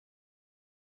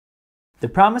The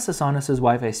promise of Sonos'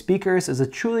 Wi-Fi speakers is a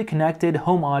truly connected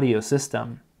home audio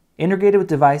system, integrated with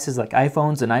devices like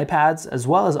iPhones and iPads, as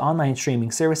well as online streaming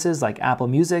services like Apple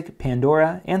Music,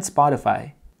 Pandora, and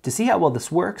Spotify. To see how well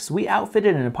this works, we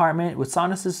outfitted an apartment with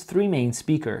Sonos' 3 main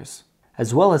speakers,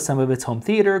 as well as some of its home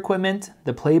theater equipment,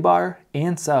 the play bar,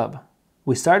 and sub.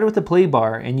 We started with the play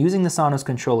bar, and using the Sonos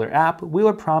controller app, we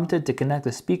were prompted to connect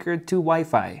the speaker to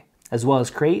Wi-Fi, as well as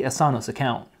create a Sonos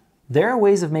account. There are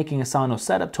ways of making a Sonos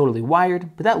setup totally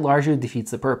wired, but that largely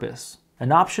defeats the purpose.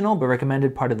 An optional but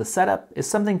recommended part of the setup is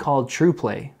something called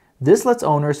TruePlay. This lets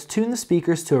owners tune the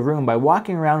speakers to a room by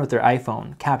walking around with their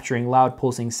iPhone, capturing loud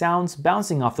pulsing sounds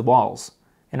bouncing off the walls.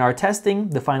 In our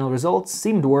testing, the final results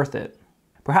seemed worth it.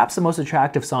 Perhaps the most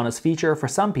attractive Sonos feature for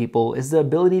some people is the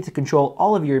ability to control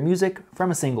all of your music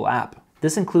from a single app.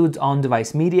 This includes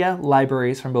on-device media,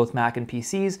 libraries from both Mac and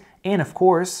PCs, and of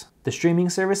course, the streaming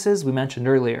services we mentioned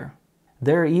earlier.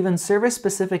 There are even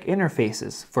service-specific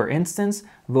interfaces, for instance,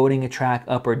 voting a track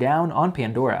up or down on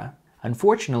Pandora.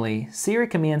 Unfortunately, Siri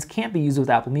commands can't be used with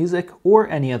Apple Music or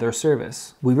any other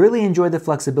service. We really enjoyed the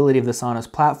flexibility of the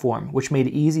Sonos platform, which made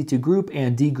it easy to group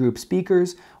and degroup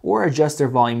speakers or adjust their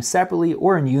volume separately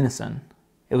or in unison.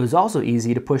 It was also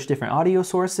easy to push different audio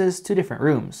sources to different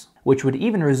rooms, which would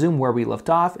even resume where we left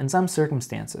off in some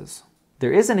circumstances.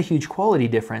 There isn't a huge quality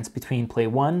difference between Play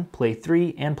 1, Play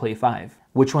 3, and Play 5.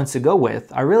 Which ones to go with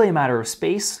are really a matter of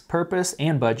space, purpose,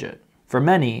 and budget. For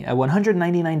many, a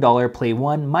 $199 Play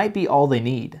 1 might be all they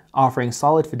need, offering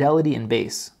solid fidelity and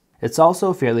bass. It's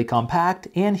also fairly compact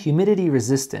and humidity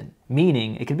resistant,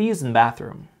 meaning it can be used in the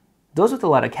bathroom. Those with a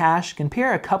lot of cash can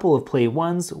pair a couple of Play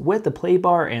 1s with the play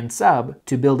bar and sub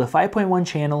to build a 5.1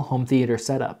 channel home theater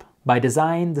setup. By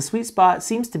design, the sweet spot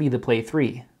seems to be the Play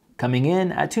 3, coming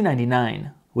in at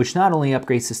 $299, which not only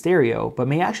upgrades to stereo, but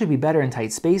may actually be better in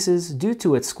tight spaces due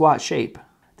to its squat shape.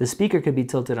 The speaker could be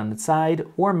tilted on its side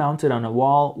or mounted on a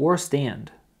wall or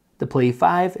stand. The Play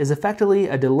 5 is effectively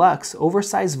a deluxe,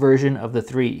 oversized version of the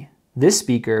 3. This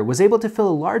speaker was able to fill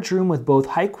a large room with both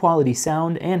high-quality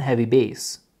sound and heavy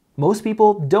bass. Most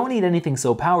people don't need anything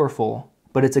so powerful,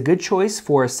 but it's a good choice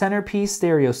for a centerpiece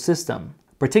stereo system,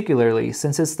 particularly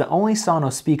since it's the only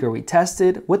Sonos speaker we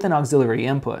tested with an auxiliary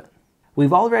input.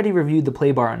 We've already reviewed the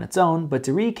play bar on its own, but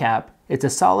to recap, it's a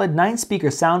solid 9-speaker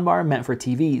soundbar meant for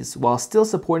TVs, while still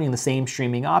supporting the same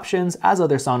streaming options as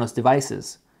other Sonos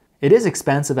devices. It is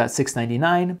expensive at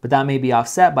 $699, but that may be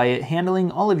offset by it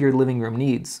handling all of your living room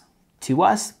needs. To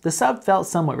us, the sub felt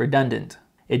somewhat redundant.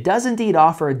 It does indeed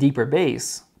offer a deeper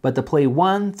bass, but the Play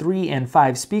 1, 3, and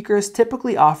 5 speakers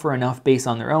typically offer enough bass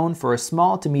on their own for a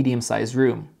small to medium-sized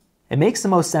room. It makes the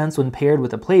most sense when paired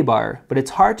with a play bar, but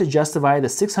it's hard to justify the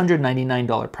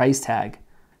 $699 price tag,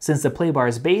 since the play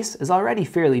bar's bass is already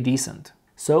fairly decent.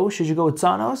 So should you go with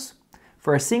Sonos?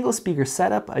 For a single speaker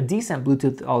setup, a decent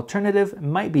Bluetooth alternative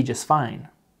might be just fine,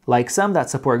 like some that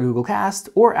support Google Cast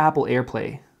or Apple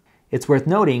AirPlay. It's worth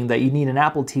noting that you need an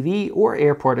Apple TV or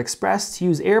Airport Express to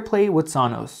use AirPlay with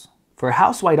Sonos. For a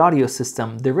house-wide audio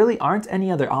system, there really aren't any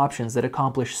other options that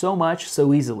accomplish so much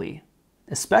so easily,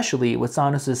 especially with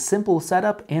Sonos' simple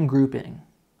setup and grouping,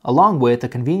 along with a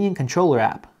convenient controller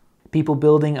app. People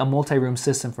building a multi-room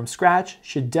system from scratch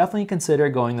should definitely consider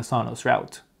going the Sonos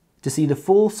route. To see the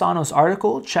full Sonos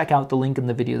article, check out the link in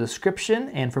the video description,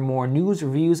 and for more news,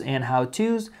 reviews, and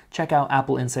how-tos, check out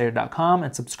AppleInsider.com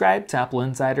and subscribe to Apple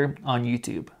Insider on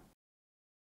YouTube.